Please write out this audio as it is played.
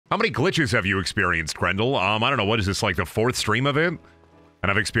How many glitches have you experienced, Grendel? I don't know, what is this, like the 4th stream of it? And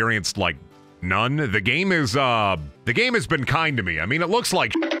I've experienced, like, none? The game has been kind to me. I mean, it looks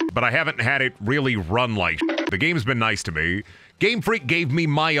like but I haven't had it really run like The game's been nice to me. Game Freak gave me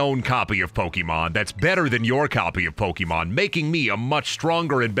my own copy of Pokemon that's better than your copy of Pokemon, making me a much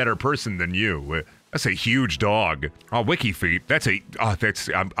stronger and better person than you. That's a huge dog. Oh, Wiki Feet.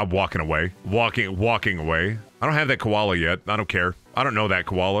 I'm walking away. Walking away. I don't have that koala yet. I don't care. I don't know that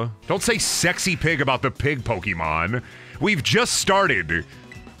koala. Don't say sexy pig about the pig Pokemon. We've just started.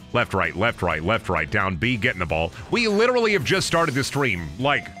 Left, right, left, right, left, right, down, B, getting the ball. We literally have just started the stream,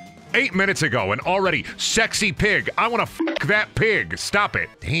 like, 8 minutes ago, and already, sexy pig. I want to f*** that pig. Stop it.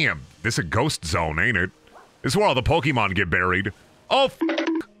 Damn, this is a ghost zone, ain't it? This is where all the Pokemon get buried. Oh, f***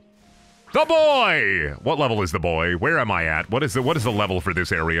 the boy! What level is the boy? Where am I at? What is the level for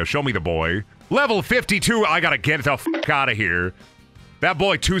this area? Show me the boy. Level 52. I gotta get the f*** out of here. That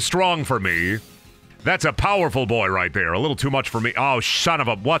boy too strong for me. That's a powerful boy right there. A little too much for me. Oh, son of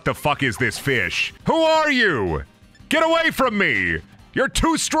a... What the fuck is this fish? Who are you? Get away from me! You're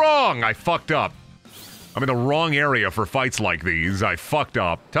too strong! I fucked up. I'm in the wrong area for fights like these. I fucked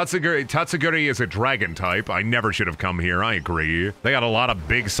up. Tatsuguri is a dragon type. I never should have come here. I agree. They got a lot of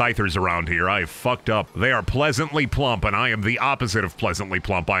big scythers around here. I fucked up. They are pleasantly plump, and I am the opposite of pleasantly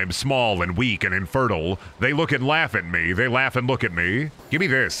plump. I am small and weak and infertile. They look and laugh at me. They laugh and look at me. Give me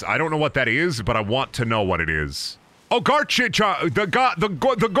this. I don't know what that is, but I want to know what it is. Oh, Garchicha!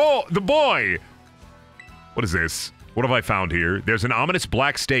 The boy! What is this? What have I found here? There's an ominous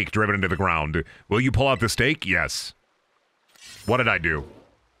black stake driven into the ground. Will you pull out the stake? Yes. What did I do?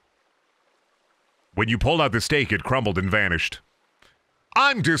 When you pulled out the stake, it crumbled and vanished.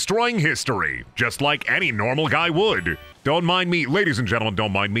 I'm destroying history, just like any normal guy would. Don't mind me. Ladies and gentlemen,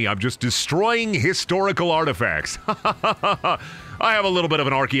 don't mind me. I'm just destroying historical artifacts. I have a little bit of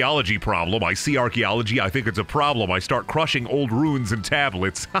an archaeology problem. I see archaeology, I think it's a problem. I start crushing old ruins and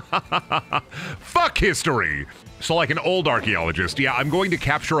tablets. Fuck history! So like an old archaeologist, yeah, I'm going to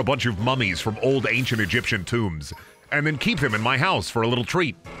capture a bunch of mummies from old ancient Egyptian tombs, and then keep them in my house for a little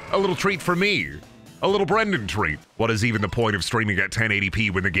treat. A little treat for me. A little Brendan treat. What is even the point of streaming at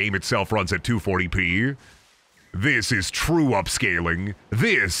 1080p when the game itself runs at 240p? This is true upscaling.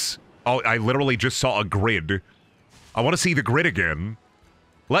 This... Oh, I literally just saw a grid. I want to see the grid again.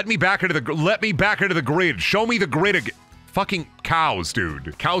 Let me back into the grid. Show me the grid again. Fucking cows,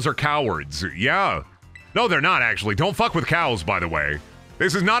 dude. Cows are cowards. Yeah. No, they're not, actually. Don't fuck with cows, by the way.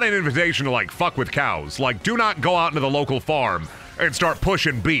 This is not an invitation to, like, fuck with cows. Like, do not go out into the local farm and start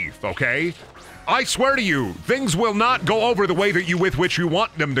pushing beef, okay? I swear to you, things will not go over the way that with which you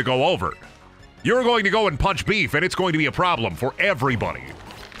want them to go over. You're going to go and punch beef, and it's going to be a problem for everybody.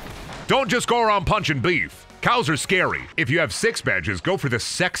 Don't just go around punching beef. Cows are scary. If you have 6 badges, go for the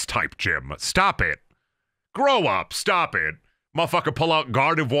sex-type gym. Stop it. Grow up. Stop it. Motherfucker pull out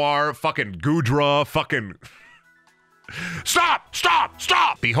Gardevoir, fucking Goodra, fucking... Stop! Stop!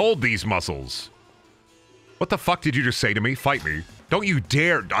 Stop! Behold these muscles. What the fuck did you just say to me? Fight me. Don't you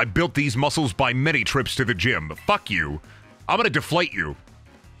dare. I built these muscles by many trips to the gym. Fuck you. I'm gonna deflate you.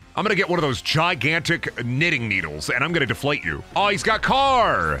 I'm gonna get one of those gigantic knitting needles, and I'm gonna deflate you. Oh, he's got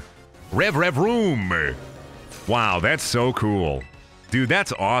car! Rev room! Wow, that's so cool. Dude,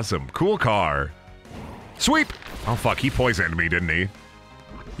 that's awesome. Cool car. Sweep! Oh, fuck, he poisoned me, didn't he?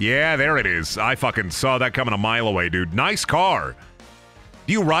 Yeah, there it is. I fucking saw that coming a mile away, dude. Nice car.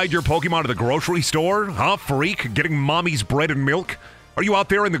 Do you ride your Pokemon to the grocery store? Huh, freak? Getting mommy's bread and milk? Are you out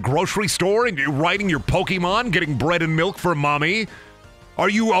there in the grocery store and you're riding your Pokemon, getting bread and milk for mommy? Are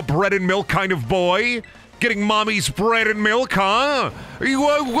you a bread and milk kind of boy? Getting mommy's bread and milk, huh?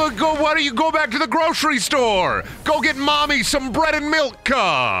 Why don't you go back to the grocery store? Go get mommy some bread and milk,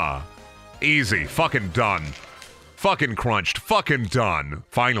 Easy. Fucking done. Fucking crunched. Fucking done.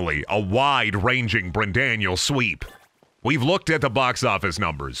 Finally, a wide-ranging Brindaniel sweep. We've looked at the box office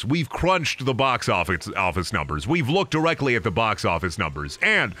numbers. We've crunched the box office numbers. We've looked directly at the box office numbers.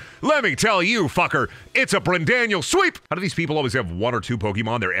 And let me tell you, fucker, it's a Brindaniel sweep! How do these people always have 1 or 2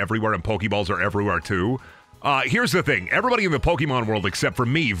 Pokemon? They're everywhere, and Pokeballs are everywhere, too. Here's the thing. Everybody in the Pokemon world except for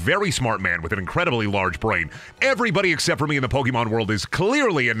me, very smart man with an incredibly large brain, everybody except for me in the Pokemon world is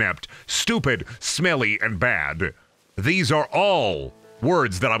clearly inept, stupid, smelly, and bad. These are all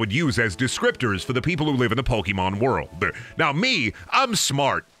words that I would use as descriptors for the people who live in the Pokemon world. Now me, I'm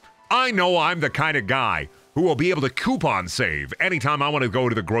smart. I know I'm the kind of guy who will be able to coupon save anytime I want to go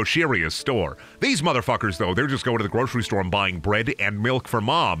to the groceria store. These motherfuckers, though, they're just going to the grocery store and buying bread and milk for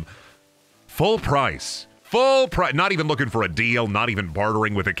mom. Full price. Full price. Not even looking for a deal, not even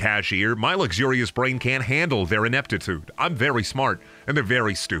bartering with a cashier. My luxurious brain can't handle their ineptitude. I'm very smart, and they're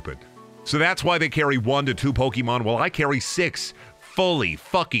very stupid. So that's why they carry 1 to 2 Pokemon, while I carry 6 fully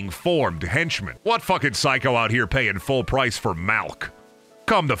fucking formed henchmen. What fucking psycho out here paying full price for Malk?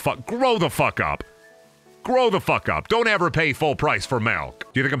 Grow the fuck up. Grow the fuck up. Don't ever pay full price for Malk.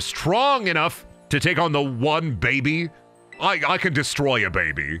 Do you think I'm strong enough to take on the one baby? I could destroy a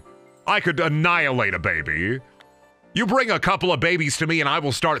baby. I could annihilate a baby. You bring a couple of babies to me and I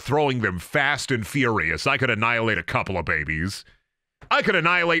will start throwing them fast and furious. I could annihilate a couple of babies. I could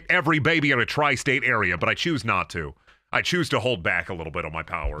annihilate every baby in a tri-state area, but I choose not to. I choose to hold back a little bit on my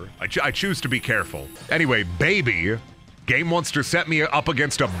power. I choose to be careful. Anyway, baby. Game wants to set me up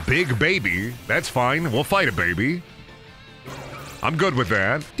against a big baby. That's fine. We'll fight a baby. I'm good with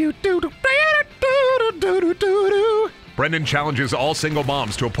that. Brendan challenges all single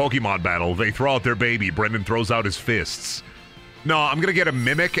moms to a Pokemon battle. They throw out their baby. Brendan throws out his fists. No, I'm gonna get a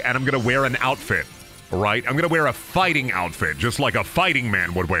Mimic and I'm gonna wear an outfit, right? I'm gonna wear a fighting outfit, just like a fighting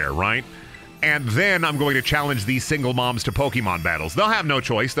man would wear, right? And then I'm going to challenge these single moms to Pokemon battles. They'll have no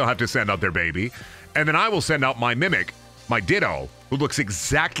choice. They'll have to send out their baby. And then I will send out my Mimic, my Ditto, who looks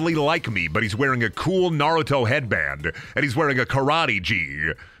exactly like me, but he's wearing a cool Naruto headband, and he's wearing a karate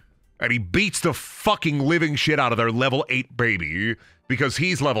gi, and he beats the fucking living shit out of their level 8 baby, because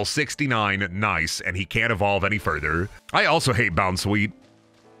he's level 69, nice, and he can't evolve any further. I also hate Bounsweet.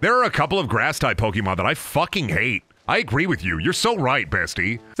 There are a couple of Grass-type Pokemon that I fucking hate. I agree with you. You're so right,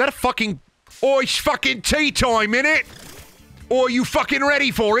 bestie. Is that a fucking... Oh, it's fucking tea time, innit? Or you fucking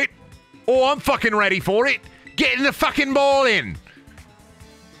ready for it? Oh, I'm fucking ready for it. Getting the fucking ball in.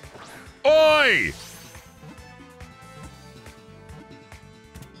 Oi!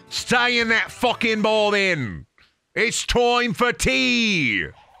 Stay in that fucking ball in. It's time for tea.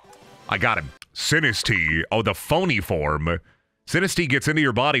 I got him. Sinistea. Oh, the phony form. Sinistea gets into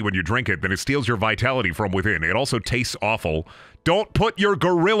your body when you drink it, then it steals your vitality from within. It also tastes awful. Don't put your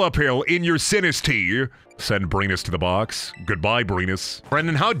gorilla pill in your Sinistea. Send Brenus to the box. Goodbye, Brenus.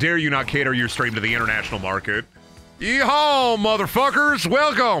 Brendan, how dare you not cater your stream to the international market? Yeehaw, motherfuckers!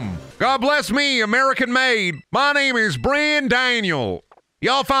 Welcome! God bless me, American made. My name is Bren Daniel.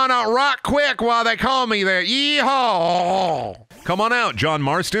 Y'all find out right quick why they call me that. Yeehaw! Come on out, John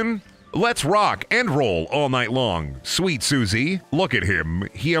Marston. Let's rock and roll all night long. Sweet Susie, look at him.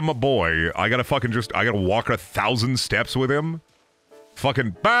 Him a boy. I gotta walk 1,000 steps with him.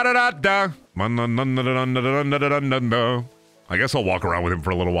 Fucking ba-da-da-da. I guess I'll walk around with him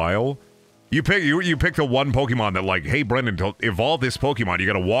for a little while. You pick the one Pokemon that, like, hey, Brendan, to evolve this Pokemon, you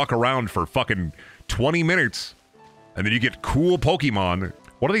gotta walk around for fucking 20 minutes. And then you get cool Pokemon.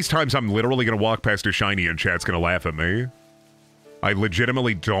 One of these times I'm literally gonna walk past a shiny and chat's gonna laugh at me. I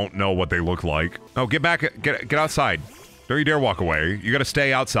legitimately don't know what they look like. Oh, get back, get outside. Don't you dare walk away. You gotta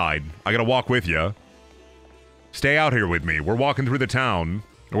stay outside. I gotta walk with you. Stay out here with me. We're walking through the town.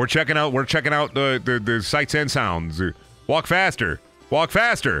 We're checking out the sights and sounds. Walk faster. Walk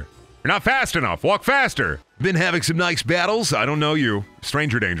faster. You're not fast enough. Walk faster. Been having some nice battles. I don't know you.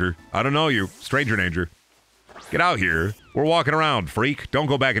 Stranger danger. I don't know you. Stranger danger. Get out here. We're walking around, freak. Don't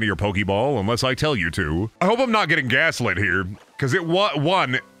go back into your Pokeball unless I tell you to. I hope I'm not getting gaslit here. Because you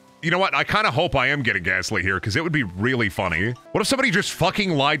know what? I kind of hope I am getting gaslit here because it would be really funny. What if somebody just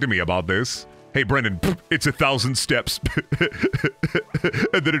fucking lied to me about this? Hey, Brendan, it's 1,000 steps.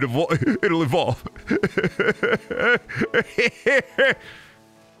 And then it'll evolve. And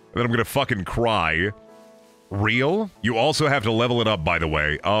then I'm gonna fucking cry. Real? You also have to level it up, by the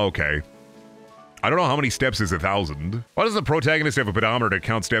way. Oh, okay. I don't know how many steps is 1,000. Why does the protagonist have a pedometer to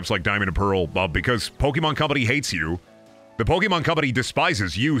count steps like Diamond and Pearl? Well, because Pokemon Company hates you. The Pokemon Company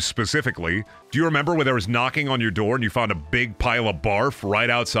despises you specifically. Do you remember when there was knocking on your door and you found a big pile of barf right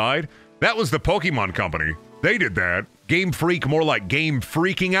outside? That was the Pokemon Company. They did that. Game Freak, more like game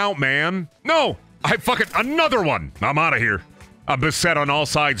freaking out, man. No! I fucking another one! I'm out of here. I'm beset on all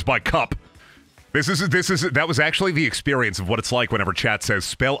sides by Cup. That was actually the experience of what it's like whenever chat says,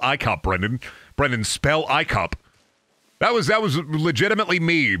 spell icup, Brendan. Brendan, spell icup. That was legitimately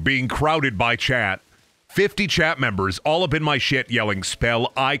me being crowded by chat. 50 chat members all up in my shit yelling,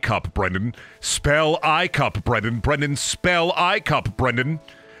 spell icup, Brendan. Spell icup, Brendan. Brendan, spell icup, Brendan.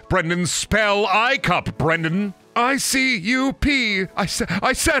 Brendan, spell icup, Brendan. I-C-U-P. I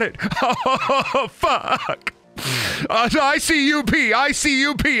said it. Oh, fuck. I-C-U-P.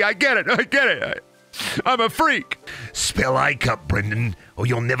 I-C-U-P. I get it. I'm a freak. Spell icup, Brendan, or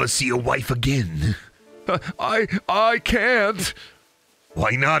you'll never see your wife again. I can't.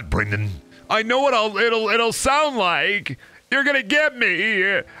 Why not, Brendan? I know what it'll sound like. You're gonna get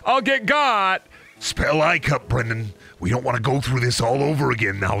me. I'll get got. Spell icup, Brendan. We don't want to go through this all over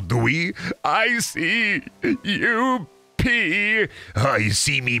again now, do we? I-C-U-P. Oh, you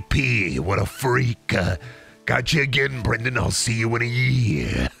see me pee. What a freak. Got you again, Brendan. I'll see you in a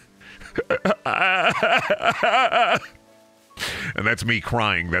year. And that's me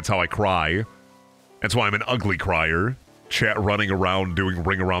crying. That's how I cry. That's why I'm an ugly crier. Chat running around doing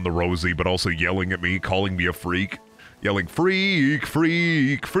Ring Around the Rosie, but also yelling at me, calling me a freak. Yelling, freak,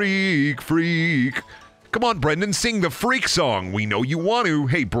 freak, freak, freak. Come on, Brendan, sing the freak song. We know you want to.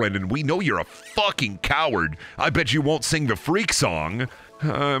 Hey, Brendan, we know you're a fucking coward. I bet you won't sing the freak song.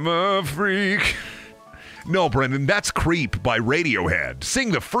 I'm a freak. No, Brendan, that's Creep by Radiohead.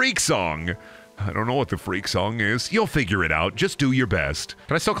 Sing the freak song. I don't know what the freak song is. You'll figure it out. Just do your best.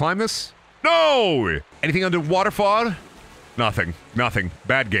 Can I still climb this? No! Anything under waterfall? Nothing. Nothing.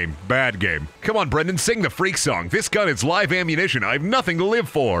 Bad game. Bad game. Come on, Brendan, sing the freak song. This gun is live ammunition. I have nothing to live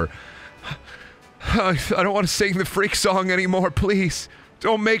for. I don't want to sing the freak song anymore, please.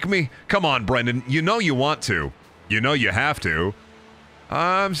 Don't make me. Come on, Brendan. You know you want to. You know you have to.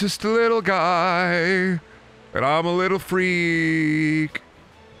 I'm just a little guy, and I'm a little freak.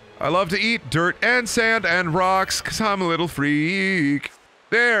 I love to eat dirt and sand and rocks, because I'm a little freak.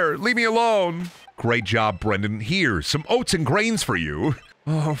 There, leave me alone. Great job, Brendan. Here, some oats and grains for you.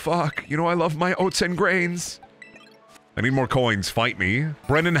 Oh, fuck. You know I love my oats and grains. I need more coins. Fight me.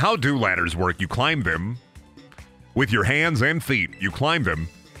 Brendan, how do ladders work? You climb them with your hands and feet. You climb them.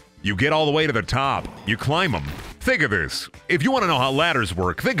 You get all the way to the top. You climb them. Think of this. If you want to know how ladders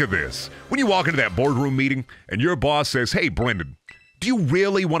work, think of this. When you walk into that boardroom meeting and your boss says, hey, Brendan, do you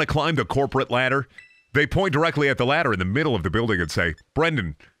really want to climb the corporate ladder? They point directly at the ladder in the middle of the building and say,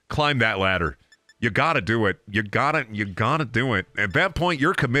 Brendan, climb that ladder. You gotta do it. You gotta do it. At that point,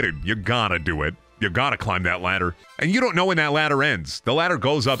 you're committed. You gotta do it. You gotta climb that ladder. And you don't know when that ladder ends. The ladder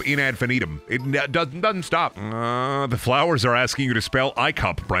goes up in ad infinitum. It doesn't stop. The flowers are asking you to spell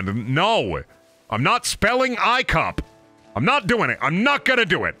icup, Brendan. No! I'm not spelling icup. I'm not doing it. I'm not gonna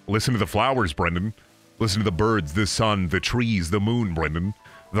do it. Listen to the flowers, Brendan. Listen to the birds, the sun, the trees, the moon, Brendan.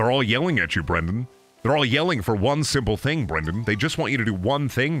 They're all yelling at you, Brendan. They're all yelling for one simple thing, Brendan. They just want you to do one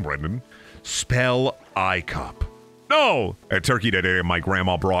thing, Brendan. Spell icup. No! At Turkey Day, my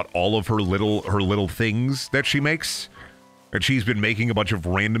grandma brought all of her little things that she makes. And she's been making a bunch of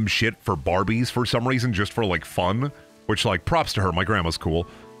random shit for Barbies for some reason, just for, like, fun. Which, like, props to her. My grandma's cool.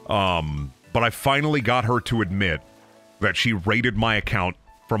 But I finally got her to admit that she raided my account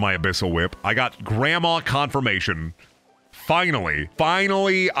for my Abyssal Whip. I got grandma confirmation.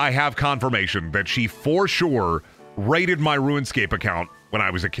 Finally, I have confirmation that she for sure raided my RuneScape account when I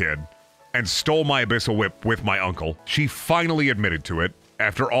was a kid and stole my Abyssal Whip with my uncle. She finally admitted to it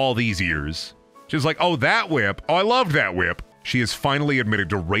after all these years. She was like, oh, that whip. Oh, I loved that whip. She has finally admitted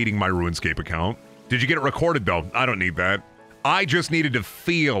to raiding my RuneScape account. Did you get it recorded, though? I don't need that. I just needed to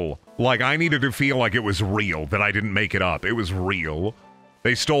feel like it was real, that I didn't make it up. It was real.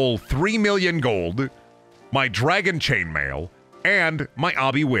 They stole 3 million gold, my dragon chainmail, and my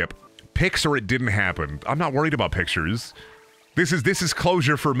obby whip. Pics or it didn't happen. I'm not worried about pictures. This is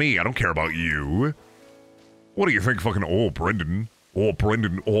closure for me. I don't care about you. What do you think, fucking, oh, Brendan? Oh,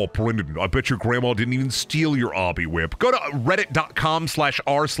 Brendan, I bet your grandma didn't even steal your obby whip. Go to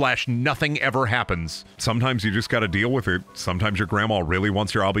reddit.com/r/nothing-ever-happens. Sometimes you just gotta deal with it. Sometimes your grandma really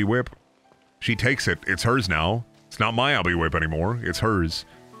wants your obby whip. She takes it. It's hers now. It's not my obby whip anymore. It's hers.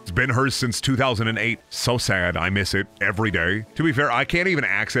 It's been hers since 2008. So sad. I miss it every day. To be fair, I can't even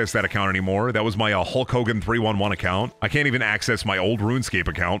access that account anymore. That was my Hulk Hogan 311 account. I can't even access my old RuneScape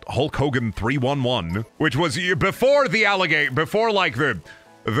account, Hulk Hogan 311, which was before the before like the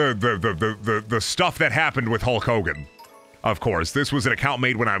stuff that happened with Hulk Hogan. Of course, this was an account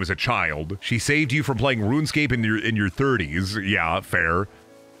made when I was a child. She saved you from playing RuneScape in your 30s. Yeah, fair.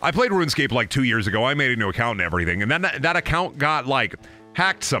 I played RuneScape like 2 years ago. I made a new account and everything, and then that account got like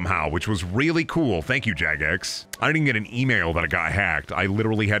hacked somehow, which was really cool. Thank you, Jagex. I didn't even get an email that it got hacked. I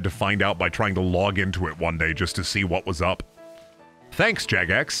literally had to find out by trying to log into it one day just to see what was up. Thanks,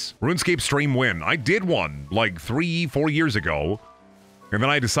 Jagex. RuneScape stream win. I did one like 3-4 years ago. And then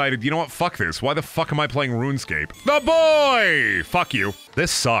I decided, you know what? Fuck this. Why the fuck am I playing RuneScape? The boy! Fuck you.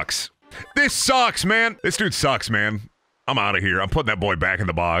 This sucks. This sucks, man. This dude sucks, man. I'm out of here. I'm putting that boy back in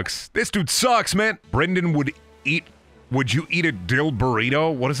the box. This dude sucks, man. Brendan would you eat a dill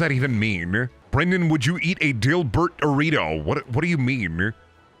burrito? What does that even mean? Brendan, would you eat a dill burrito? What do you mean?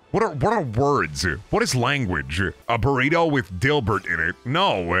 What are words? What is language? A burrito with dilbert in it?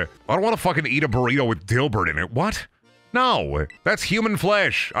 No. I don't want to fucking eat a burrito with dilbert in it. What? No. That's human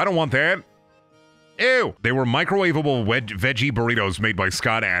flesh. I don't want that. Ew. They were microwavable veggie burritos made by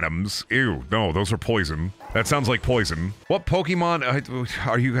Scott Adams. Ew. No, those are poison. That sounds like poison. What Pokemon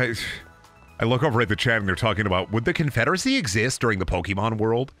are you guys... I look over at the chat and they're talking about, would the Confederacy exist during the Pokemon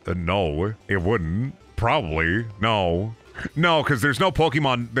world? No, it wouldn't. Probably. No. No, because there's no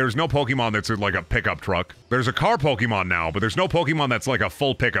Pokemon that's like a pickup truck. There's a car Pokemon now, but there's no Pokemon that's like a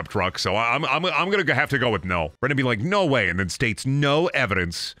full pickup truck, so I'm gonna have to go with no. We're gonna be like, no way, and then states no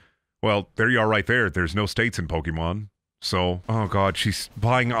evidence. Well, there you are right there. There's no states in Pokemon. So, oh god, she's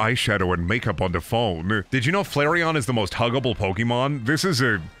buying eyeshadow and makeup on the phone. Did you know Flareon is the most huggable Pokemon? This is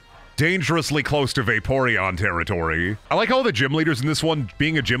a dangerously close to Vaporeon territory. I like how the gym leaders in this one,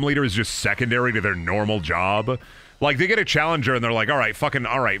 being a gym leader is just secondary to their normal job. Like, they get a challenger and they're like, alright, fucking,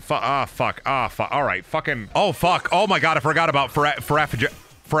 alright, fuck, alright, fucking, oh fuck, oh my god, I forgot about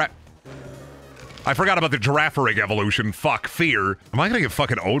I forgot about the Girafarig evolution. Fuck, fear. Am I gonna get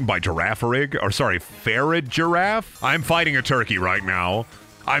fucking owned by Girafarig? Or sorry, Ferret Giraffe? I'm fighting a turkey right now.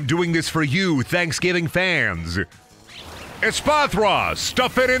 I'm doing this for you, Thanksgiving fans. Espathra,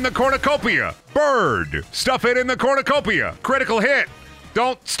 stuff it in the cornucopia. Bird, stuff it in the cornucopia. Critical hit.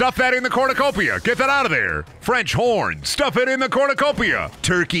 Don't stuff that in the cornucopia. Get that out of there. French horn, stuff it in the cornucopia.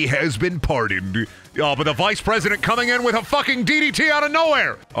 Turkey has been pardoned. Oh, but the vice president coming in with a fucking DDT out of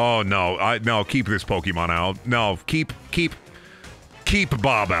nowhere. Oh no, no, keep this Pokemon out. No, keep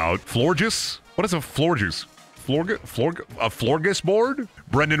Bob out. Florges? What is a Florges? A Florges board?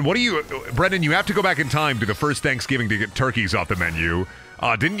 Brendan, you have to go back in time to the first Thanksgiving to get turkeys off the menu.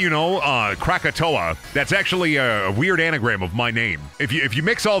 Didn't you know, Krakatoa, that's actually a weird anagram of my name. If you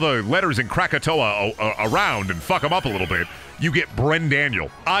mix all the letters in Krakatoa around and fuck them up a little bit, you get Bren Daniel.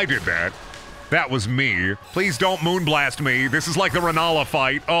 I did that. That was me. Please don't moonblast me. This is like the Renala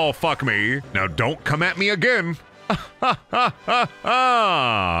fight. Oh, fuck me. Now don't come at me again.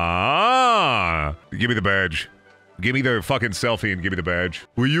 Give me the badge. Give me the fucking selfie and give me the badge.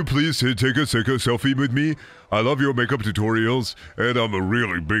 Will you please take a selfie with me? I love your makeup tutorials, and I'm a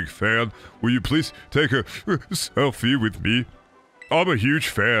really big fan. Will you please take a selfie with me? I'm a huge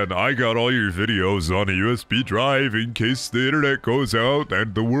fan. I got all your videos on a USB drive in case the internet goes out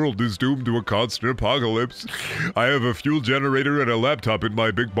and the world is doomed to a constant apocalypse. I have a fuel generator and a laptop in my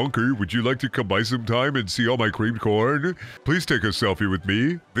big bunker. Would you like to come by sometime and see all my creamed corn? Please take a selfie with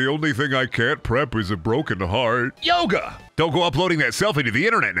me. The only thing I can't prep is a broken heart. Yoga! Don't go uploading that selfie to the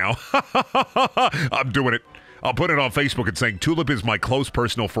internet now. I'm doing it. I'll put it on Facebook and saying Tulip is my close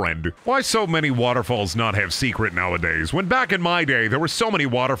personal friend. Why so many waterfalls not have secret nowadays, when back in my day there were so many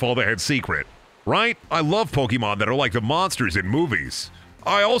waterfalls that had secret, right? I love Pokemon that are like the monsters in movies.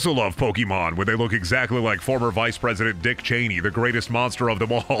 I also love Pokemon when they look exactly like former Vice President Dick Cheney, the greatest monster of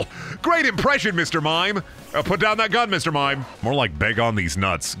them all. Great impression, Mr. Mime! Put down that gun, Mr. Mime! More like beg on these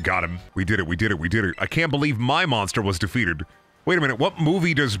nuts. Got him. We did it. I can't believe my monster was defeated. Wait a minute, what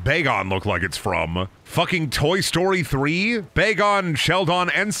movie does Bagon look like it's from? Fucking Toy Story 3? Bagon,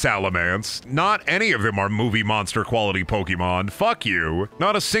 Sheldon, and Salamence. Not any of them are movie monster quality Pokemon. Fuck you.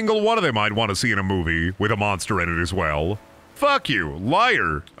 Not a single one of them I'd want to see in a movie with a monster in it as well. Fuck you,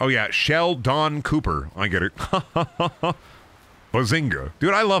 liar. Oh yeah, Sheldon Cooper. I get it. Bazinga.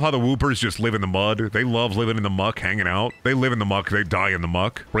 Dude, I love how the Whoopers just live in the mud. They love living in the muck, hanging out. They live in the muck, they die in the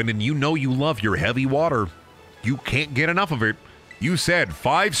muck. Brendan, you know you love your heavy water. You can't get enough of it. You said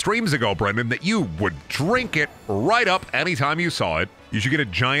 5 streams ago, Brendan, that you would drink it right up anytime you saw it. You should get a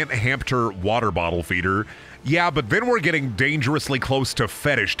giant hamster water bottle feeder. Yeah, but then we're getting dangerously close to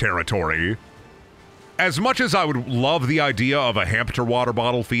fetish territory. As much as I would love the idea of a hamster water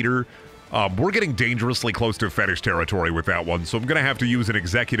bottle feeder, we're getting dangerously close to fetish territory with that one, so I'm gonna have to use an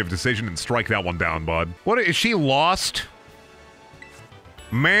executive decision and strike that one down, bud. What, is she lost?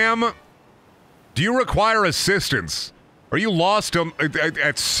 Ma'am, do you require assistance? Are you lost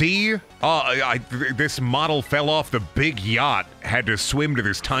at sea? This model fell off the big yacht, had to swim to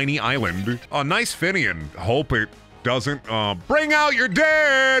this tiny island. Nice Finian. Hope it doesn't, bring out your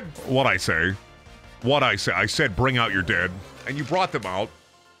dead! What'd I say? I said bring out your dead. And you brought them out.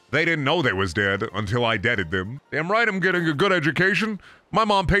 They didn't know they was dead until I deaded them. Damn right I'm getting a good education. My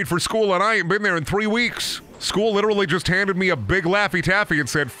mom paid for school and I ain't been there in 3 weeks. School literally just handed me a big Laffy Taffy and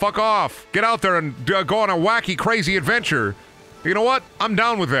said, fuck off. Get out there and go on a wacky, crazy adventure. You know what? I'm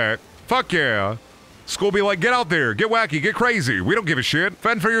down with that. Fuck yeah. School be like, get out there, get wacky, get crazy. We don't give a shit.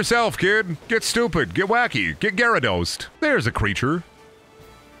 Fend for yourself, kid. Get stupid, get wacky, get Gyarados. There's a creature.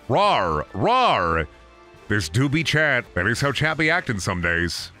 Rawr, rawr. This do be chat. That is how chat be acting some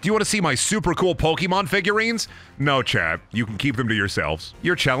days. Do you want to see my super cool Pokemon figurines? No, chat. You can keep them to yourselves.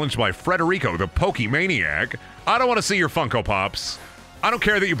 You're challenged by Frederico, the Pokemaniac. I don't want to see your Funko Pops. I don't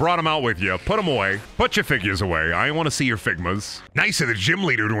care that you brought them out with you. Put them away. Put your figures away. I want to see your figmas. Nice of the gym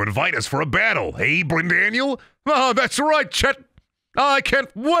leader to invite us for a battle. Hey, Brindaniel? Oh, that's right, Chet. Oh, I can't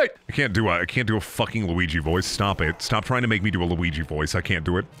wait. I can't do a fucking Luigi voice. Stop it. Stop trying to make me do a Luigi voice. I can't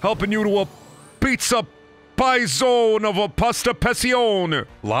do it. Helping you to a pizza paisone of a pasta pessione.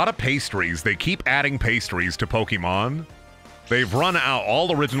 A lot of pastries. They keep adding pastries to Pokemon. They've run out.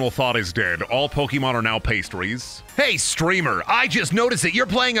 All original thought is dead. All Pokemon are now pastries. Hey, streamer, I just noticed that you're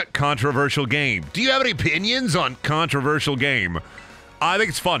playing a controversial game. Do you have any opinions on controversial game? I think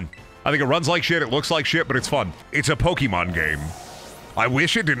it's fun. I think it runs like shit, it looks like shit, but it's fun. It's a Pokemon game. I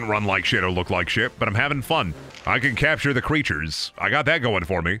wish it didn't run like shit or look like shit, but I'm having fun. I can capture the creatures. I got that going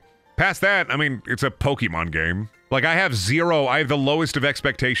for me. Past that, I mean, it's a Pokemon game. Like, I have the lowest of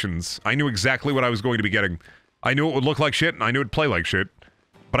expectations. I knew exactly what I was going to be getting. I knew it would look like shit, and I knew it'd play like shit.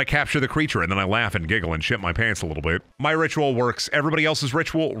 But I capture the creature, and then I laugh and giggle and shit my pants a little bit. My ritual works. Everybody else's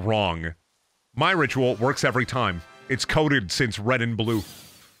ritual, wrong. My ritual works every time. It's coded since Red and Blue.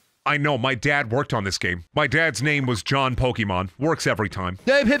 I know, my dad worked on this game. My dad's name was John Pokemon. Works every time.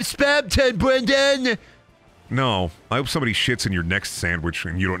 I have spam 10, Brendan! No, I hope somebody shits in your next sandwich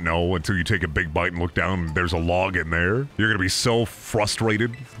and you don't know until you take a big bite and look down and there's a log in there. You're gonna be so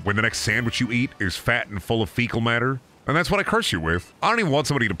frustrated when the next sandwich you eat is fat and full of fecal matter. And that's what I curse you with. I don't even want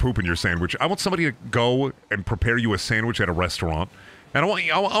somebody to poop in your sandwich. I want somebody to go and prepare you a sandwich at a restaurant. And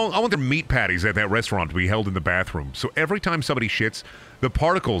I want the meat patties at that restaurant to be held in the bathroom. So every time somebody shits, the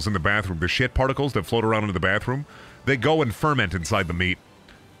particles in the bathroom, the shit particles that float around into the bathroom, they go and ferment inside the meat.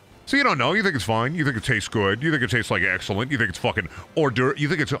 So you don't know. You think it's fine. You think it tastes good. You think it tastes like excellent. You think it's fucking hors d'oeuvre. You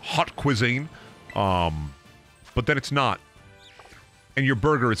think it's a hot cuisine. But then it's not. And your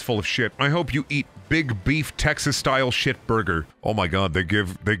burger is full of shit. I hope you eat big beef Texas-style shit burger. Oh my god, they give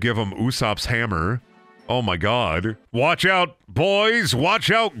him Usopp's hammer. Oh my god. Watch out, boys.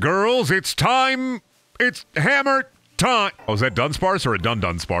 Watch out, girls. It's time. It's hammer time. Oh, is that Dunsparce or a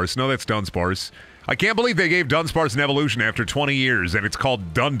Dunsparce? No, that's Dunsparce. I can't believe they gave Dunsparce an evolution after 20 years, and it's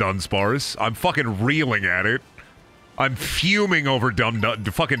called Dunsparce. I'm fucking reeling at it. I'm fuming over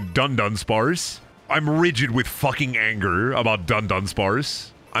fucking Dunsparce. I'm rigid with fucking anger about Dunsparce.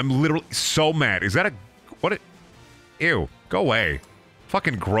 I'm literally so mad. Is that a... what? Ew. Go away.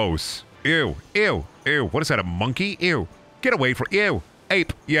 Fucking gross. Ew. Ew. Ew. What is that, a monkey? Ew. Get away from... Ew.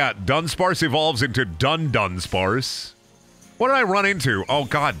 Ape. Yeah, Dunsparce evolves into Dunsparce. What did I run into? Oh,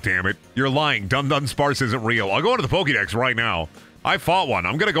 god damn it. You're lying. Dunsparce isn't real. I'll go into the Pokédex right now. I fought one.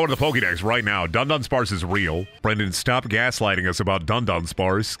 I'm gonna go into the Pokédex right now. Dunsparce is real. Brendan, stop gaslighting us about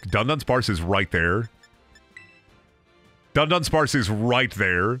Dunsparce. Dunsparce is right there. Dunsparce is right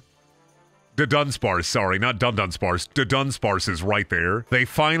there. Dunsparce, sorry, not Dunsparce. Dunsparce is right there. They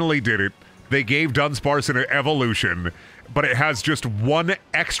finally did it. They gave Dunsparce an evolution, but it has just one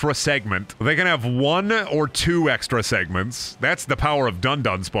extra segment. They can have 1 or 2 extra segments. That's the power of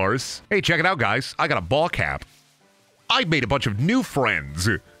Dunsparce. Hey, check it out, guys. I got a ball cap. I made a bunch of new friends.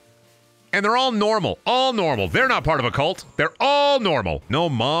 And they're all normal. All normal. They're not part of a cult. They're all normal. No,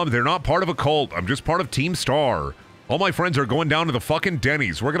 Mom, they're not part of a cult. I'm just part of Team Star. All my friends are going down to the fucking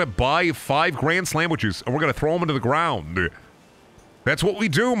Denny's. We're gonna buy 5 grand sandwiches, and we're gonna throw them into the ground. That's what we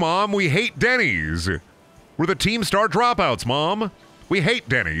do, Mom. We hate Denny's. We're the Team Star dropouts, Mom. We hate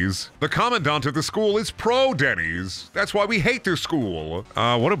Denny's. The commandant of the school is pro-Denny's. That's why we hate this school.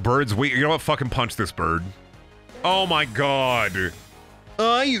 What a bird's we... You know what? Fucking punch this bird. Oh my god.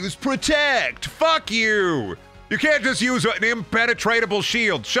 I use protect. Fuck you. You can't just use an impenetrable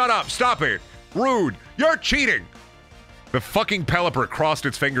shield. Shut up. Stop it. Rude. You're cheating. The fucking Pelipper crossed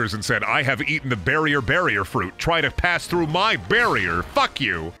its fingers and said, I have eaten the barrier fruit. Try to pass through my barrier. Fuck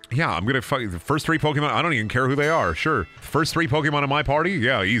you. Yeah, I'm gonna fight the first 3 Pokemon. I don't even care who they are. Sure. First 3 Pokemon in my party?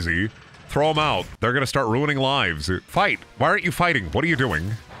 Yeah, easy. Throw them out. They're gonna start ruining lives. Fight. Why aren't you fighting? What are you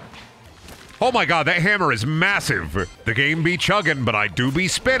doing? Oh my god, that hammer is massive. The game be chugging, but I do be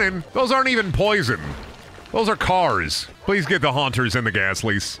spinning. Those aren't even poison. Those are cars. Please get the Haunters and the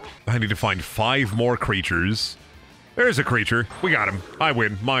Ghastlies. I need to find 5 more creatures. There's a creature. We got him. I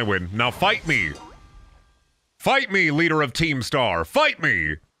win. My win. Now fight me. Fight me, leader of Team Star. Fight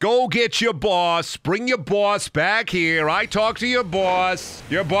me. Go get your boss. Bring your boss back here. I talk to your boss.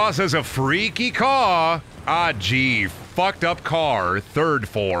 Your boss has a freaky car. Ah, gee. Fucked up car. 3rd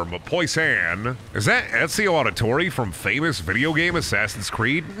form. Poison. Is that Ezio Auditore from famous video game Assassin's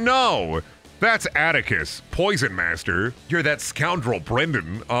Creed? No. That's Atticus, Poison Master. You're that scoundrel,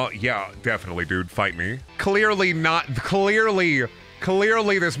 Brendan. Yeah, definitely, dude. Fight me. Clearly not. Clearly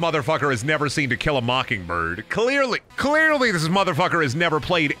this motherfucker has never seen To Kill a Mockingbird. Clearly this motherfucker has never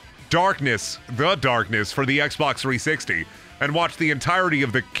played Darkness, The Darkness for the Xbox 360. and watch the entirety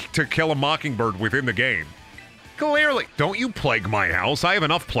of the To Kill a Mockingbird within the game. Clearly. Don't you plague my house. I have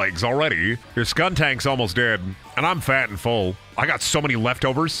enough plagues already. Your Skuntank's almost dead, and I'm fat and full. I got so many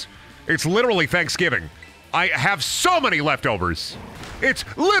leftovers. It's literally Thanksgiving. I have so many leftovers. It's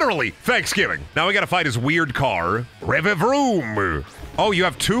literally Thanksgiving. Now we gotta fight his weird car. Revivroom. Oh, you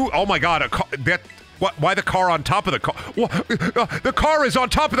have two? Oh my god, a car. What? Why the car on top of the car? The car is on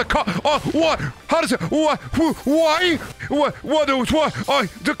top of the car. Oh, what? How does it? What? Why? What?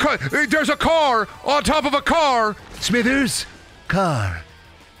 There's a car on top of a car. Smithers, car.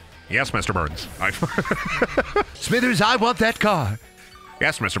 Yes, Mr. Burns. Smithers, I want that car.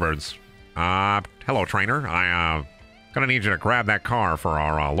 Yes, Mr. Burns. Hello, trainer. Gonna need you to grab that car for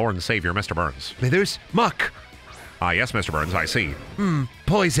our Lord and Savior, Mr. Burns. Smithers, muck. Yes, Mr. Burns, I see.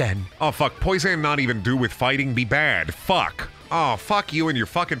 Poison. Oh, fuck. Poison not even do with fighting be bad. Fuck. Oh, fuck you and your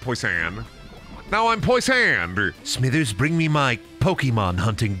fucking poison. Now I'm poisoned. Smithers, bring me my Pokemon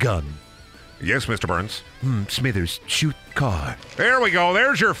hunting gun. Yes, Mr. Burns. Smithers, shoot car. There we go.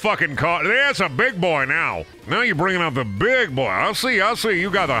 There's your fucking car. That's a big boy now. Now you're bringing out the big boy. I'll see.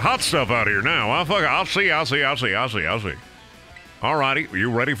 You got the hot stuff out here now. I'll see. Alrighty. You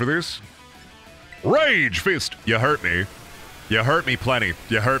ready for this? Rage fist. You hurt me. You hurt me plenty.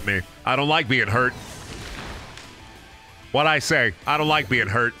 You hurt me. I don't like being hurt. What'd I say? I don't like being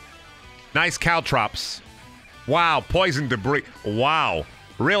hurt. Nice caltrops. Wow, poison debris. Wow.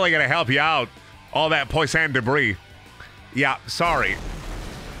 Really gonna help you out. All that poison debris. Yeah, sorry.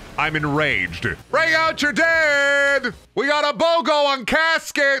 I'm enraged. Bring out your dead! We got a BOGO on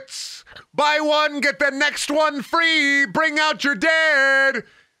caskets! Buy one, get the next one free! Bring out your dead!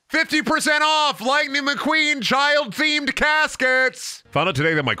 50% off Lightning McQueen child-themed caskets! Found out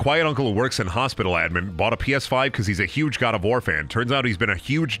today that my quiet uncle who works in hospital admin bought a PS5 because he's a huge God of War fan. Turns out he's been a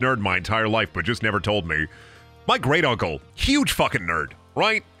huge nerd my entire life, but just never told me. My great uncle, huge fucking nerd,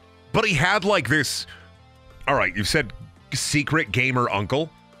 right? But he had like this... Alright, you said secret gamer uncle?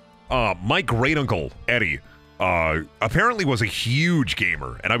 My great uncle, Eddie, apparently was a huge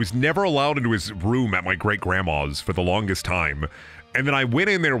gamer, and I was never allowed into his room at my great-grandma's for the longest time. And then I went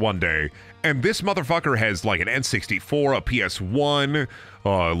in there one day, and this motherfucker has like an N64, a PS1,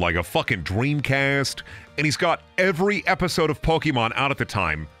 like a fucking Dreamcast, and he's got every episode of Pokemon out at the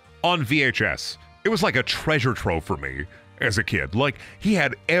time on VHS. It was like a treasure trove for me as a kid. Like, he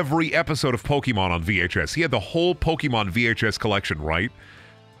had every episode of Pokemon on VHS. He had the whole Pokemon VHS collection, right?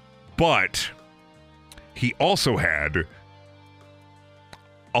 But he also had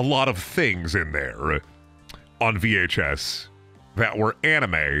a lot of things in there on VHS that were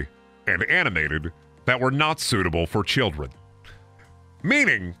anime and animated that were not suitable for children.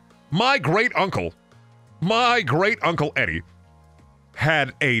 Meaning, my great uncle Eddie,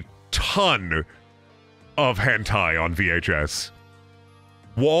 had a ton of hentai on VHS.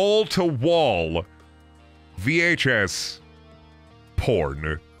 Wall-to-wall VHS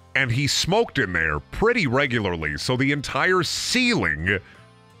porn. And he smoked in there pretty regularly, so the entire ceiling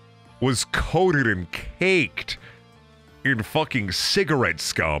was coated and caked in fucking cigarette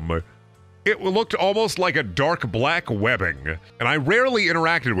scum. It looked almost like a dark black webbing, and I rarely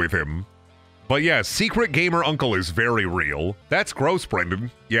interacted with him. But yeah, secret gamer uncle is very real. That's gross,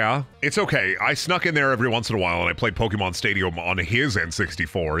 Brendan. Yeah, it's okay. I snuck in there every once in a while and I played Pokemon Stadium on his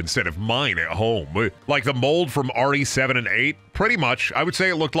N64 instead of mine at home. Like the mold from RE7 and 8. Pretty much. I would say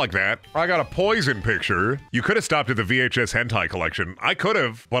it looked like that. I got a poison picture. You could have stopped at the VHS hentai collection. I could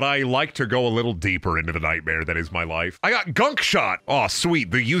have, but I like to go a little deeper into the nightmare that is my life. I got gunk shot. Oh,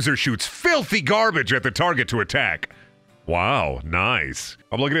 sweet. The user shoots filthy garbage at the target to attack. Wow, nice.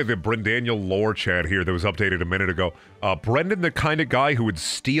 I'm looking at the Brendaniel lore chat here that was updated a minute ago. Brendan, the kind of guy who would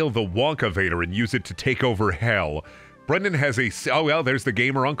steal the Wonka Vader and use it to take over hell. Brendan has a... Oh, well, there's the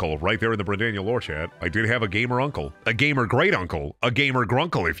gamer uncle right there in the Brendaniel lore chat. I did have a gamer uncle. A gamer great uncle. A gamer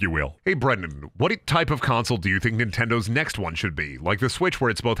grunkle, if you will. Hey, Brendan, what type of console do you think Nintendo's next one should be? Like the Switch where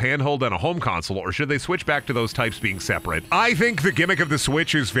it's both handheld and a home console, or should they switch back to those types being separate? I think the gimmick of the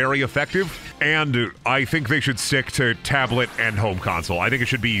Switch is very effective, and I think they should stick to tablet and home console. I think it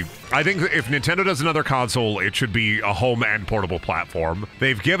should be... I think if Nintendo does another console, it should be a home and portable platform.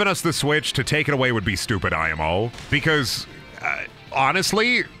 They've given us the Switch. To take it away would be stupid, IMO. Because,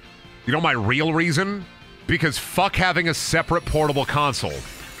 honestly, you know my real reason? Because fuck having a separate portable console.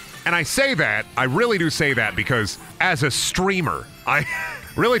 And I say that, I really do say that because as a streamer, I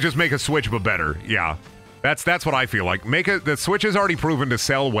really just make a Switch but better. Yeah. That's what I feel like. The Switch has already proven to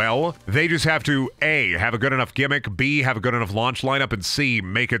sell well. They just have to, A, have a good enough gimmick, B, have a good enough launch lineup, and C,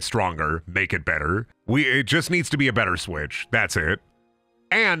 make it stronger, make it better. It just needs to be a better Switch. That's it.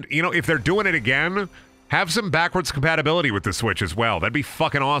 And, you know, if they're doing it again, Have some backwards compatibility with the Switch as well. That'd be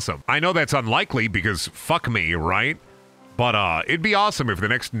fucking awesome. I know that's unlikely because fuck me, right? But it'd be awesome if the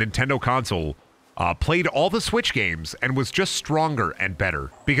next Nintendo console played all the Switch games and was just stronger and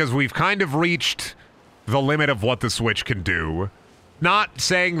better. Because we've kind of reached the limit of what the Switch can do. Not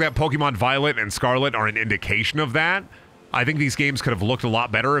saying that Pokemon Violet and Scarlet are an indication of that. I think these games could have looked a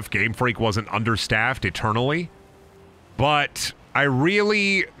lot better if Game Freak wasn't understaffed eternally. But I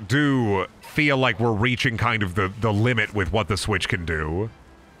really do feel like we're reaching kind of the limit with what the Switch can do.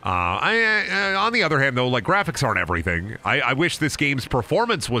 On the other hand, though, like, graphics aren't everything. I wish this game's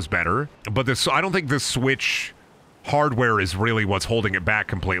performance was better, but I don't think the Switch hardware is really what's holding it back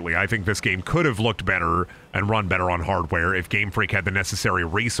completely. I think this game could have looked better and run better on hardware if Game Freak had the necessary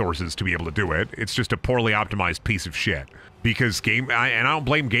resources to be able to do it. It's just a poorly optimized piece of shit. Because and I don't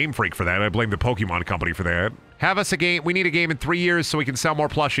blame Game Freak for that. I blame the Pokemon company for that. Have us a game. We need a game in 3 years so we can sell more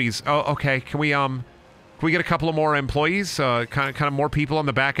plushies. Oh, okay. Can we get a couple of more employees? Kind of more people on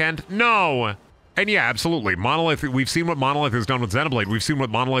the back end? No. And yeah, absolutely. Monolith. We've seen what Monolith has done with Xenoblade. We've seen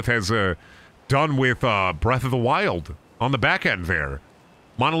what Monolith has done with Breath of the Wild on the back end there.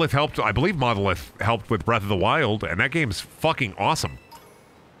 Monolith helped. I believe Monolith helped with Breath of the Wild, and that game's fucking awesome.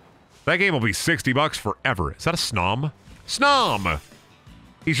 That game will be $60 forever. Is that a Snom? Snom!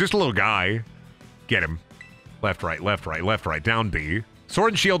 He's just a little guy. Get him. Left, right, left, right, left, right. Down B.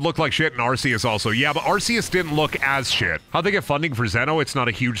 Sword and Shield looked like shit, and Arceus also. Yeah, but Arceus didn't look as shit. How'd they get funding for Xeno? It's not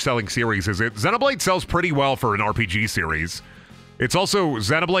a huge selling series, is it? Xenoblade sells pretty well for an RPG series. It's also,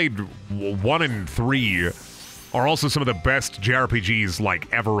 Xenoblade 1 and 3 are also some of the best JRPGs,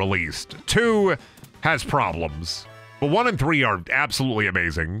 like, ever released. 2 has problems, but 1 and 3 are absolutely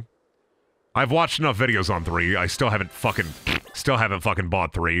amazing. I've watched enough videos on 3. I still haven't fucking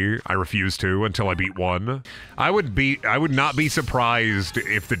bought 3. I refuse to until I beat 1. I would not be surprised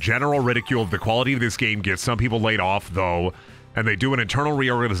if the general ridicule of the quality of this game gets some people laid off, though, and they do an internal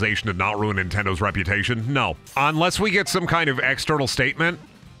reorganization to not ruin Nintendo's reputation. No. Unless we get some kind of external statement,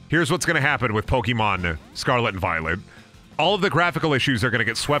 here's what's going to happen with Pokemon Scarlet and Violet. All of the graphical issues are going to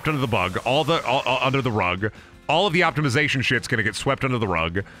get swept under the rug. Under the rug. All of the optimization shit's going to get swept under the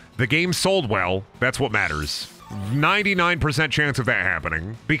rug. The game sold well. That's what matters. 99% chance of that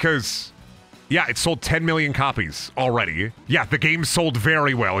happening. Because, yeah, it sold 10 million copies already. Yeah, the game sold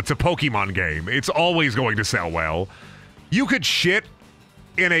very well. It's a Pokemon game. It's always going to sell well. You could shit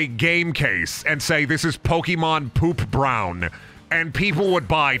in a game case and say, this is Pokemon Poop Brown, and people would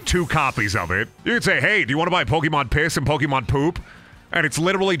buy 2 copies of it. You could say, hey, do you want to buy Pokemon Piss and Pokemon Poop? And it's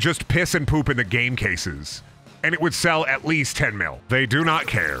literally just piss and poop in the game cases. And it would sell at least 10 mil. They do not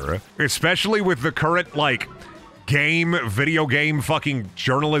care, especially with the current, like, video game fucking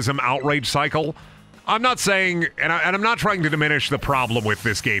journalism outrage cycle. I'm not saying, and I'm not trying to diminish the problem with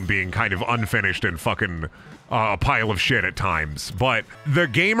this game being kind of unfinished and fucking a pile of shit at times, but the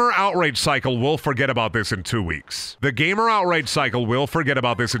gamer outrage cycle will forget about this in 2 weeks. The gamer outrage cycle will forget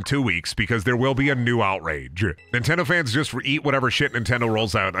about this in 2 weeks because there will be a new outrage. Nintendo fans just eat whatever shit Nintendo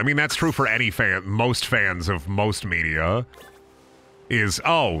rolls out. I mean, that's true for any fan, most fans of most media.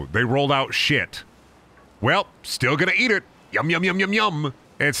 Oh, they rolled out shit. Well, still gonna eat it. Yum, yum, yum, yum, yum.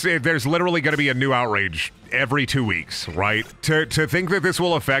 There's literally going to be a new outrage every 2 weeks, right? To think that this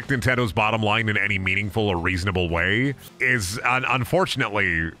will affect Nintendo's bottom line in any meaningful or reasonable way is,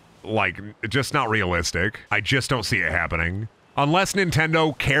 unfortunately, like, just not realistic. I just don't see it happening. Unless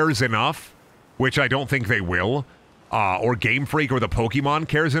Nintendo cares enough, which I don't think they will, or Game Freak or the Pokemon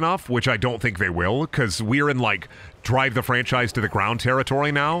cares enough, which I don't think they will, because we're in, like, drive the franchise to the ground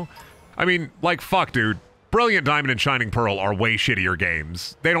territory now. I mean, like, fuck, dude. Brilliant Diamond and Shining Pearl are way shittier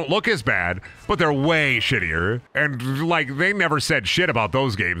games. They don't look as bad, but they're way shittier. And, like, they never said shit about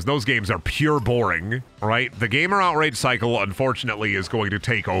those games. Those games are pure boring, right? The gamer outrage cycle, unfortunately, is going to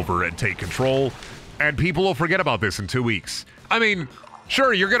take over and take control, and people will forget about this in 2 weeks. I mean,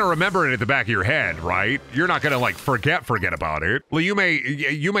 sure, you're going to remember it at the back of your head, right? You're not going to, like, forget about it. Well, you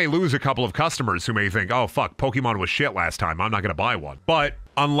may lose a couple of customers who may think, oh, fuck, Pokemon was shit last time. I'm not going to buy one. But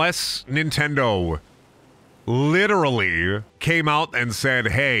unless Nintendo literally came out and said,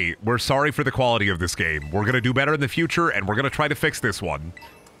 hey, we're sorry for the quality of this game. We're going to do better in the future, and we're going to try to fix this one.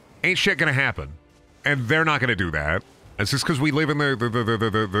 Ain't shit going to happen. And they're not going to do that. It's just because we live in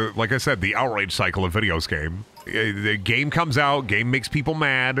the, like I said, the outrage cycle of videos game. The game comes out, game makes people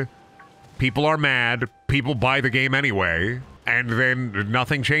mad. People are mad. People buy the game anyway. And then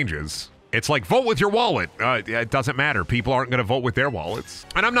nothing changes. It's like, vote with your wallet. It doesn't matter. People aren't going to vote with their wallets.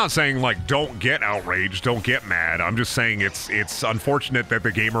 And I'm not saying, like, don't get outraged, don't get mad. I'm just saying it's unfortunate that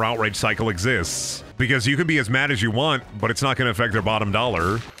the gamer outrage cycle exists. Because you can be as mad as you want, but it's not going to affect their bottom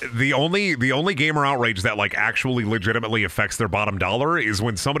dollar. The only gamer outrage that, like, actually legitimately affects their bottom dollar is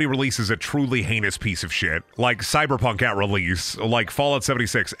when somebody releases a truly heinous piece of shit. Like Cyberpunk at release, like Fallout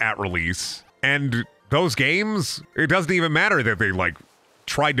 76 at release. And those games, it doesn't even matter that they, like,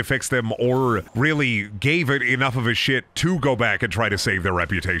 tried to fix them or really gave it enough of a shit to go back and try to save their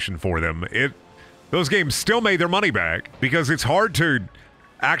reputation for them. Those games still made their money back because it's hard to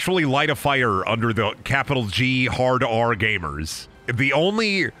actually light a fire under the capital G hard R gamers. The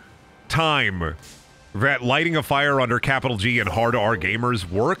only time that lighting a fire under capital G and hard R gamers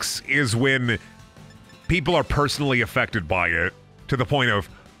works is when people are personally affected by it to the point of,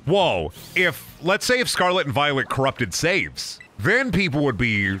 whoa, let's say if Scarlet and Violet corrupted saves, then people would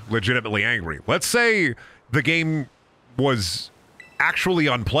be legitimately angry. Let's say the game was actually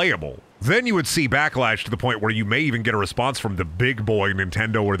unplayable. Then you would see backlash to the point where you may even get a response from the big boy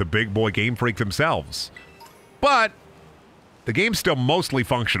Nintendo or the big boy Game Freak themselves. But the game's still mostly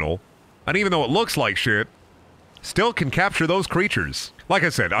functional, and even though it looks like shit, still can capture those creatures. Like I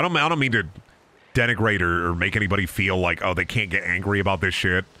said, I don't mean to denigrate or make anybody feel like, oh, they can't get angry about this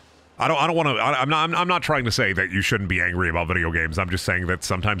shit. I don't want to. I'm not trying to say that you shouldn't be angry about video games. I'm just saying that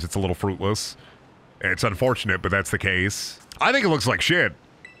sometimes it's a little fruitless. It's unfortunate, but that's the case. I think it looks like shit.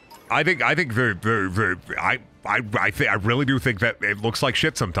 I really do think that it looks like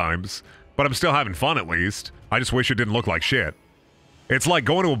shit sometimes, but I'm still having fun at least. I just wish it didn't look like shit. It's like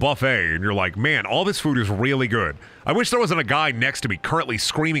going to a buffet and you're like, man, all this food is really good. I wish there wasn't a guy next to me currently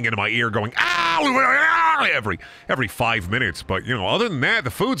screaming into my ear going, ow, every 5 minutes. But, you know, other than that,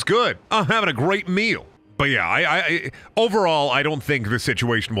 the food's good. I'm having a great meal. But yeah, I overall, I don't think the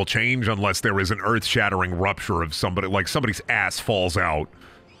situation will change unless there is an earth-shattering rupture of somebody, like somebody's ass falls out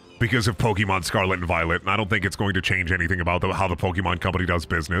because of Pokemon Scarlet and Violet. And I don't think it's going to change anything about how the Pokemon company does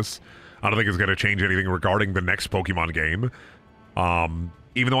business. I don't think it's going to change anything regarding the next Pokemon game.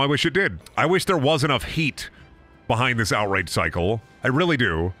 Even though I wish it did. I wish there was enough heat behind this outrage cycle. I really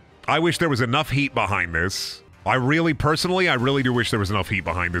do. I wish there was enough heat behind this. I really do wish there was enough heat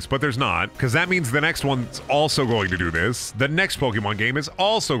behind this, but there's not, because that means the next one's also going to do this. The next Pokemon game is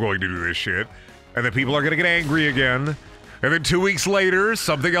also going to do this shit, and then people are going to get angry again, and then 2 weeks later,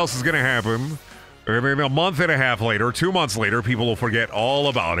 something else is going to happen. And then a month and a half later, 2 months later, people will forget all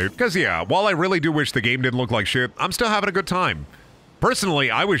about it. Because yeah, while I really do wish the game didn't look like shit, I'm still having a good time. Personally,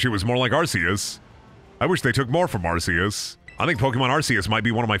 I wish it was more like Arceus. I wish they took more from Arceus. I think Pokemon Arceus might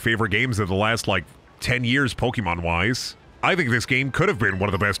be one of my favorite games of the last, like, 10 years Pokemon-wise. I think this game could have been one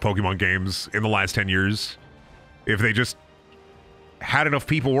of the best Pokemon games in the last 10 years. If they just had enough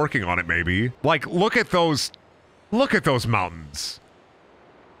people working on it, maybe. Like, look at those mountains.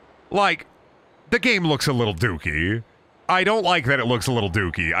 Like, the game looks a little dookie. I don't like that it looks a little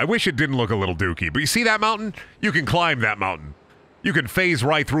dookie. I wish it didn't look a little dookie. But you see that mountain? You can climb that mountain. You can phase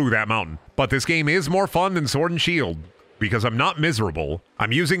right through that mountain. But this game is more fun than Sword and Shield, because I'm not miserable.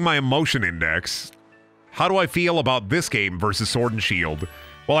 I'm using my emotion index. How do I feel about this game versus Sword and Shield?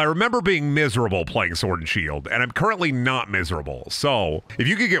 Well, I remember being miserable playing Sword and Shield, and I'm currently not miserable. So, if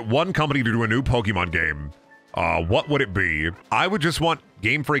you could get one company to do a new Pokemon game, what would it be? I would just want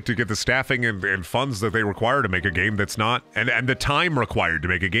Game Freak to get the staffing and funds that they require to make a game that's not, and the time required to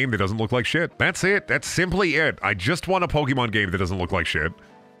make a game that doesn't look like shit. That's it. That's simply it. I just want a Pokemon game that doesn't look like shit.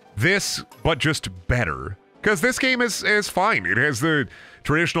 This, but just better. Because this game is fine. It has the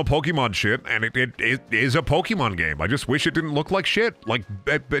traditional Pokemon shit, and it is a Pokemon game. I just wish it didn't look like shit. Like,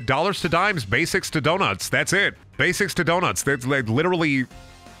 dollars to dimes, basics to donuts. That's it. Basics to donuts. That's like literally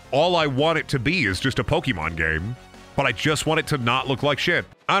all I want it to be is just a Pokemon game. But I just want it to not look like shit.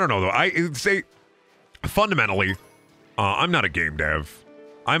 I don't know, though. I say, fundamentally, I'm not a game dev.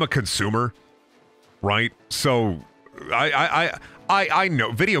 I'm a consumer, right? So, I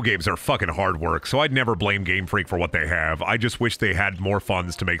know video games are fucking hard work, so I'd never blame Game Freak for what they have. I just wish they had more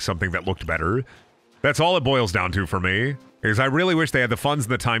funds to make something that looked better. That's all it boils down to for me, is I really wish they had the funds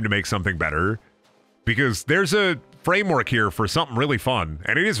and the time to make something better. Because there's a framework here for something really fun,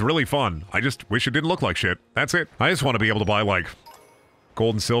 and it is really fun. I just wish it didn't look like shit. That's it. I just want to be able to buy, like,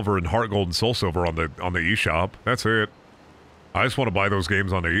 Gold and Silver and Heart Gold and Soul Silver on the eShop. That's it. I just want to buy those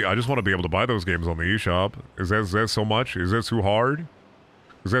games on the I just want to be able to buy those games on the eShop. Is that so much? Is that too hard?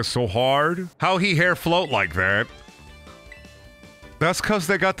 Is that so hard? How he hair float like that? That's because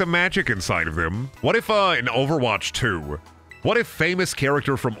they got the magic inside of them. What if in Overwatch 2, what if famous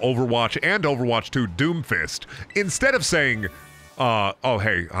character from Overwatch and Overwatch 2 Doomfist, instead of saying, Oh,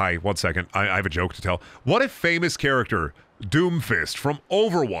 hey, hi, 1 second. I have a joke to tell. What if famous character Doomfist from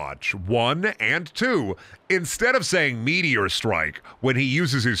Overwatch 1 and 2, instead of saying Meteor Strike, when he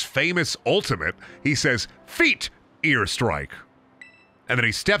uses his famous ultimate, he says Feet Ear Strike. And then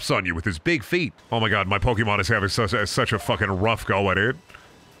he steps on you with his big feet. Oh my god, my Pokemon is having such a fucking rough go at it.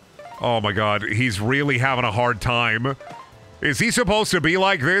 Oh my god, he's really having a hard time. Is he supposed to be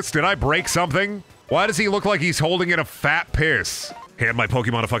like this? Did I break something? Why does he look like he's holding in a fat piss? Hand my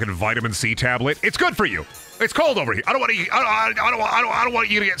Pokemon a fucking vitamin C tablet. It's good for you. It's cold over here. I don't want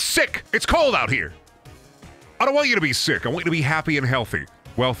you to get sick. It's cold out here. I don't want you to be sick. I want you to be happy and healthy,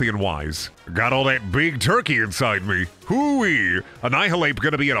 wealthy and wise. Got all that big turkey inside me. Hooey. Annihilate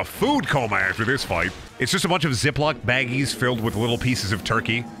gonna be in a food coma after this fight. It's just a bunch of Ziploc baggies filled with little pieces of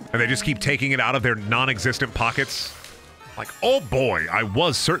turkey, and they just keep taking it out of their non-existent pockets. Like, oh boy, I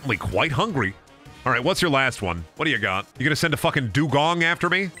was certainly quite hungry. All right, what's your last one? What do you got? You gonna send a fucking dugong after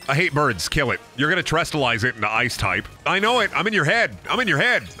me? I hate birds. Kill it. You're gonna terrestrialize it into ice type. I know it. I'm in your head. I'm in your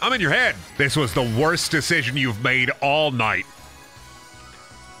head. I'm in your head. This was the worst decision you've made all night.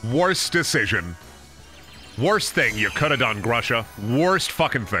 Worst decision. Worst thing you could have done, Grusha. Worst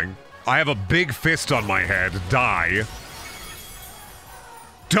fucking thing. I have a big fist on my head. Die.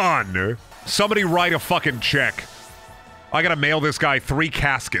 Done. Somebody write a fucking check. I gotta mail this guy 3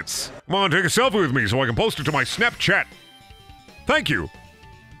 caskets. Come on, take a selfie with me so I can post it to my Snapchat. Thank you.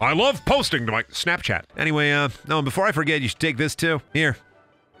 I love posting to my Snapchat. Anyway, no, before I forget, you should take this too. Here.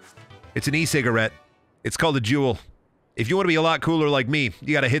 It's an e-cigarette. It's called a Juul. If you want to be a lot cooler like me,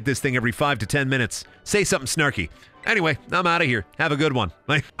 you gotta hit this thing every 5 to 10 minutes. Say something snarky. Anyway, I'm out of here. Have a good one.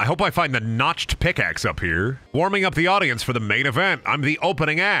 I hope I find the notched pickaxe up here. Warming up the audience for the main event. I'm the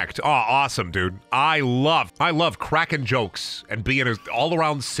opening act. Oh, awesome, dude. I love cracking jokes and being an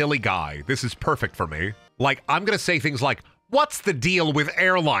all-around silly guy. This is perfect for me. Like, I'm gonna say things like, what's the deal with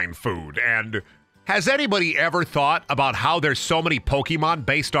airline food? And has anybody ever thought about how there's so many Pokemon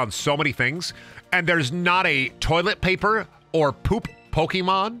based on so many things, and there's not a toilet paper or poop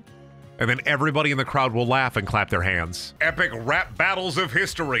Pokemon? And then everybody in the crowd will laugh and clap their hands. Epic rap battles of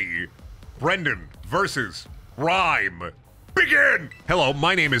history. Brendan versus Rhyme. Begin! Hello,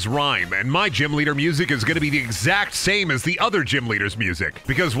 my name is Rhyme, and my gym leader music is going to be the exact same as the other gym leader's music.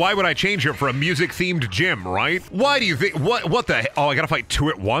 Because why would I change it for a music-themed gym, right? Why do you think— what the— oh, I gotta fight 2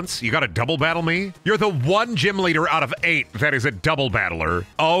 at once? You gotta double battle me? You're the one gym leader out of 8 that is a double battler.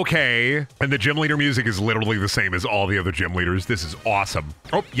 Okay. And the gym leader music is literally the same as all the other gym leaders. This is awesome.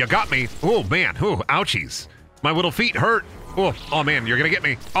 Oh, you got me. Oh, man. Oh, ouchies. My little feet hurt. Oh man, you're gonna get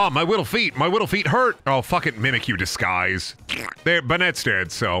me. Oh, my little feet hurt. Oh, fuck it, Mimikyu disguise. There, Banette's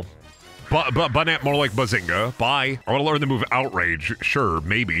dead, so. Banette more like Bazinga. Bye. I wanna learn the move Outrage. Sure,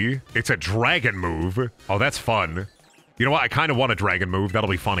 maybe. It's a dragon move. Oh, that's fun. You know what, I kinda want a dragon move. That'll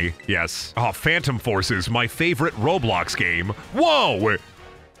be funny. Yes. Oh, Phantom Forces, my favorite Roblox game. Whoa!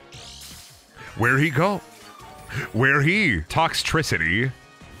 Where'd he go? Where he? Toxtricity.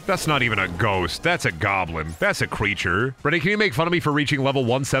 That's not even a ghost. That's a goblin. That's a creature. Brady, can you make fun of me for reaching level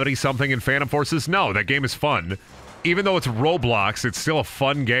 170-something in Phantom Forces? No, that game is fun. Even though it's Roblox, it's still a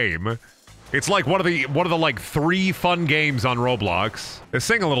fun game. It's like one of the like 3 fun games on Roblox. This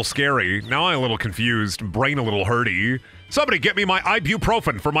thing a little scary. Now I'm a little confused. Brain a little hurty. Somebody get me my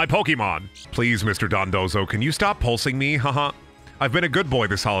ibuprofen for my Pokemon. Please, Mr. Dondozo, can you stop pulsing me? Haha. I've been a good boy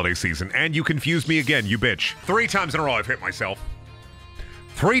this holiday season, and you confused me again, you bitch. 3 times in a row I've hit myself.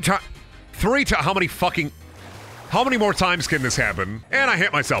 3 times. How many more times can this happen? And I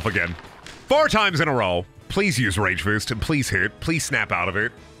hit myself again. 4 times in a row. Please use Rage Fist and please hit. Please snap out of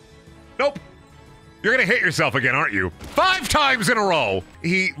it. Nope. You're gonna hit yourself again, aren't you? 5 times in a row.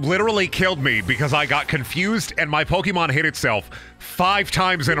 He literally killed me because I got confused and my Pokemon hit itself 5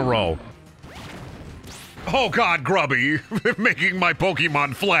 times in a row. Oh god, Grubby. Making my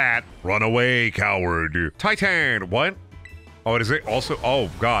Pokemon flat. Run away, coward. Titan. What? Oh, is it also—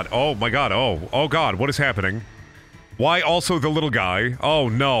 oh god, oh my god, oh god, what is happening? Why also the little guy? Oh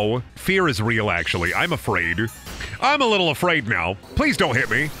no, fear is real actually, I'm afraid. I'm a little afraid now. Please don't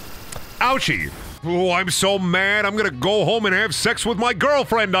hit me. Ouchie. Oh, I'm so mad, I'm gonna go home and have sex with my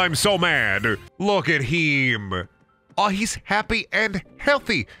girlfriend, I'm so mad. Look at him. Oh, he's happy and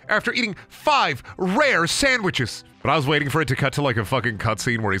healthy after eating 5 rare sandwiches. But I was waiting for it to cut to like a fucking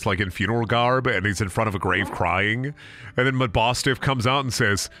cutscene where he's like in funeral garb and he's in front of a grave crying. And then Mabostiff comes out and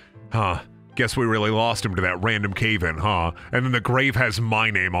says, huh, guess we really lost him to that random cave-in, huh? And then the grave has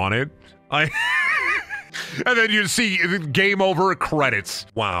my name on it. And then you see game over credits.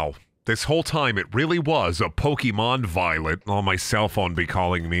 Wow. This whole time it really was a Pokemon Violet. Oh, my cell phone be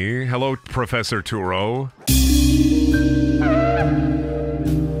calling me. Hello, Professor Turo.